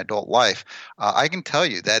much of my adult life, I can tell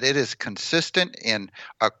you that it is consistent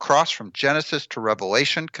across from Genesis to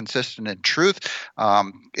Revelation, consistent in truth,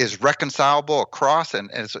 is reconcilable across, and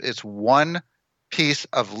it's one piece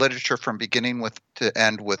of literature from beginning to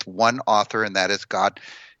end with one author, and that is God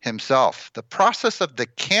himself. The process of the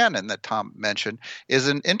canon that Tom mentioned is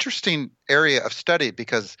an interesting area of study,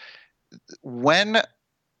 because when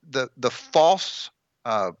the false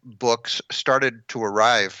books started to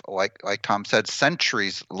arrive, like Tom said,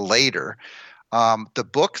 centuries later, the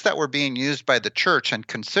books that were being used by the church and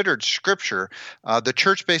considered Scripture, the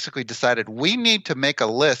church basically decided we need to make a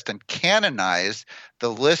list and canonize the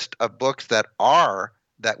list of books that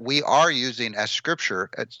we are using as Scripture,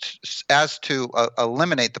 as to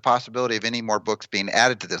eliminate the possibility of any more books being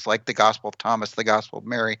added to this, like the Gospel of Thomas, the Gospel of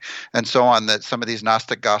Mary, and so on, that some of these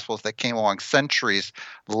Gnostic Gospels that came along centuries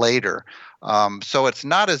later. So it's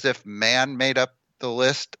not as if man made up the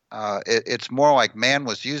list. It's more like man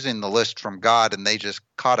was using the list from God, and they just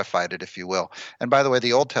codified it, if you will. And by the way,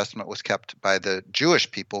 the Old Testament was kept by the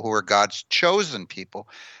Jewish people, who are God's chosen people.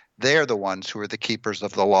 They are the ones who are the keepers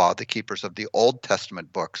of the law, the keepers of the Old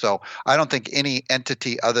Testament book. So I don't think any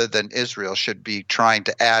entity other than Israel should be trying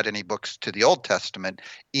to add any books to the Old Testament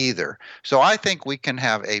either. So I think we can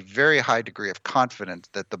have a very high degree of confidence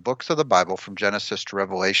that the books of the Bible from Genesis to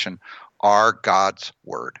Revelation are God's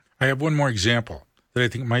word. I have one more example that I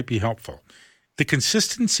think might be helpful. The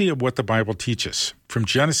consistency of what the Bible teaches from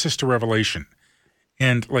Genesis to Revelation.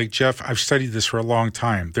 And like Jeff, I've studied this for a long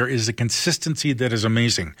time. There is a consistency that is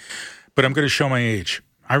amazing. But I'm going to show my age.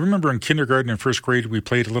 I remember in kindergarten and first grade, we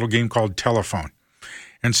played a little game called telephone.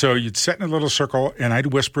 And so you'd sit in a little circle, and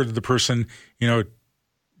I'd whisper to the person,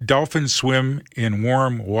 dolphins swim in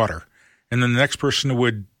warm water. And then the next person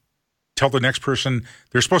would tell the next person,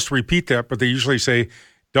 they're supposed to repeat that, but they usually say,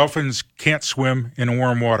 dolphins can't swim in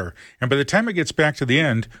warm water. And by the time it gets back to the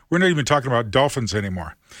end, we're not even talking about dolphins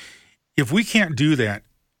anymore. If we can't do that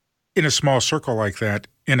in a small circle like that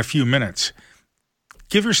in a few minutes,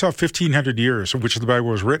 give yourself 1,500 years of which the Bible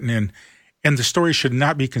was written in, and the stories should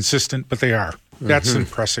not be consistent, but they are. That's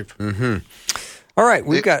impressive. Mm-hmm. All right,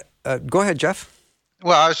 we've got go ahead, Jeff.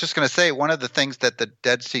 Well, I was just going to say, one of the things that the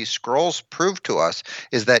Dead Sea Scrolls prove to us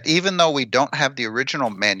is that even though we don't have the original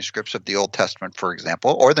manuscripts of the Old Testament, for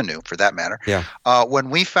example, or the New for that matter, when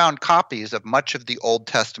we found copies of much of the Old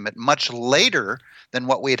Testament much later than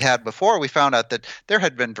what we had before, we found out that there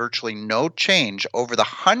had been virtually no change over the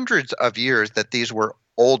hundreds of years that these were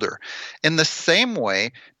older. In the same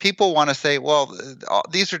way, people want to say, well,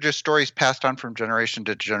 these are just stories passed on from generation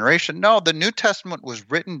to generation. No, the New Testament was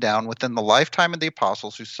written down within the lifetime of the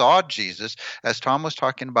apostles who saw Jesus, as Tom was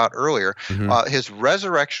talking about earlier. His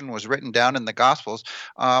resurrection was written down in the Gospels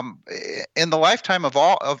in the lifetime of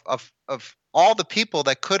all the people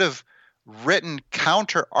that could have written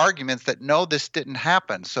counter arguments that no, this didn't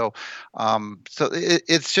happen. So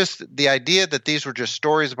it's just the idea that these were just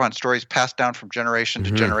stories upon stories passed down from generation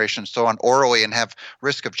to generation, so on orally, and have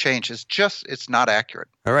risk of change it's not accurate.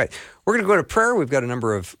 All right. We're going to go to prayer. We've got a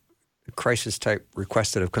number of crisis type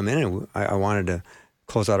requests that have come in, and I wanted to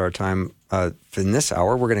close out our time in this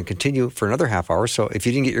hour. We're going to continue for another half hour. So if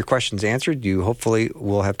you didn't get your questions answered, you hopefully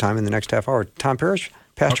will have time in the next half hour. Tom Parrish,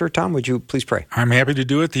 Pastor Tom, would you please pray? I'm happy to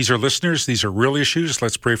do it. These are listeners. These are real issues.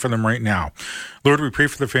 Let's pray for them right now. Lord, we pray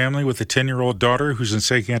for the family with a 10-year-old daughter who's in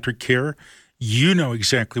psychiatric care. You know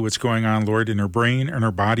exactly what's going on, Lord, in her brain, in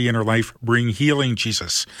her body, in her life. Bring healing,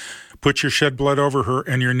 Jesus. Put your shed blood over her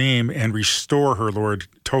and your name and restore her, Lord,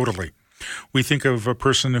 totally. We think of a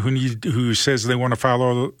person who says they want to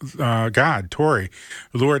follow God, Tori.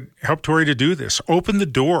 Lord, help Tori to do this. Open the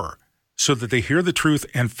door so that they hear the truth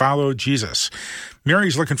and follow Jesus.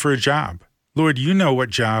 Mary's looking for a job. Lord, you know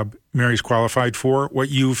what job Mary's qualified for, what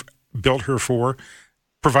you've built her for.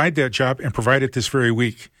 Provide that job and provide it this very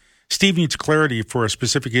week. Steve needs clarity for a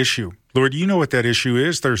specific issue. Lord, you know what that issue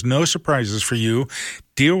is. There's no surprises for you.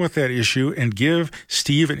 Deal with that issue and give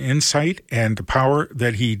Steve an insight and the power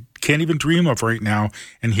that he can't even dream of right now,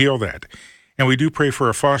 and heal that. And we do pray for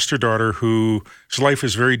a foster daughter whose life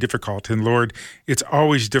is very difficult. And Lord, it's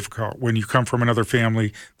always difficult when you come from another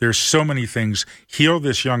family. There's so many things. Heal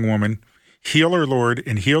this young woman, heal her, Lord,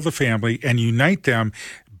 and heal the family, and unite them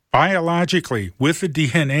biologically with the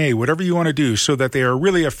DNA, whatever you want to do, so that they are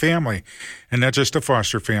really a family and not just a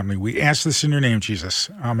foster family. We ask this in your name, Jesus.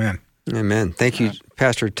 Amen. Amen. Thank you,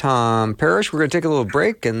 Pastor Tom Parrish. We're going to take a little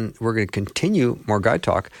break, and we're going to continue more guide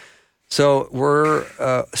talk. So we're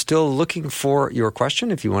still looking for your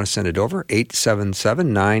question. If you want to send it over,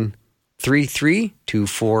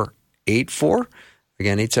 877-933-2484.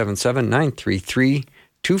 Again,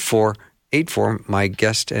 877-933-2484. My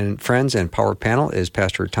guest and friends and power panel is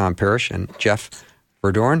Pastor Tom Parrish and Jeff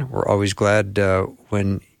Verdoorn. We're always glad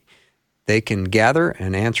when they can gather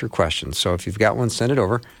and answer questions. So if you've got one, send it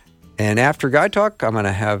over. And after Guide Talk, I'm going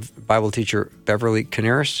to have Bible teacher Beverly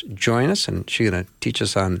Canaris join us, and she's going to teach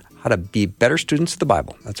us on how to be better students of the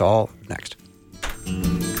Bible. That's all next.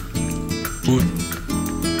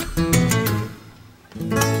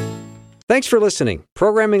 Thanks for listening.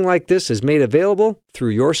 Programming like this is made available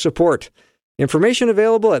through your support. Information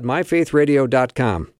available at myfaithradio.com.